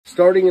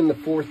Starting in the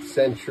 4th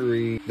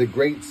century, the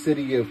great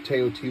city of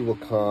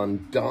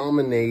Teotihuacan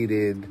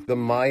dominated the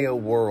Maya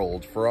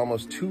world for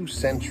almost 2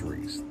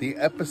 centuries. The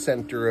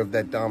epicenter of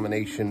that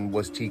domination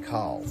was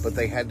Tikal, but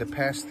they had to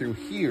pass through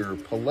here,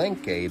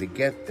 Palenque, to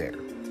get there.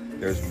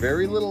 There's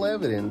very little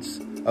evidence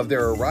of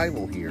their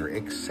arrival here,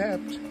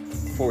 except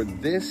for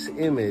this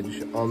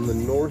image on the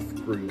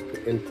north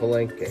group in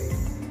Palenque.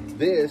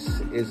 This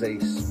is a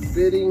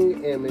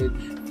spitting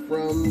image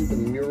from the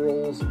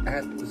murals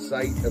at the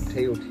site of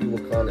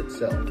Teotihuacan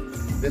itself.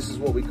 This is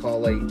what we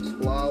call a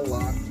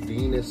Tlaloc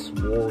Venus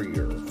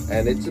warrior,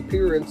 and its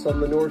appearance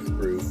on the north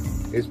group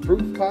is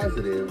proof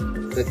positive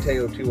that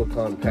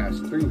Teotihuacan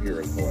passed through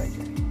here in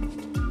Palenque.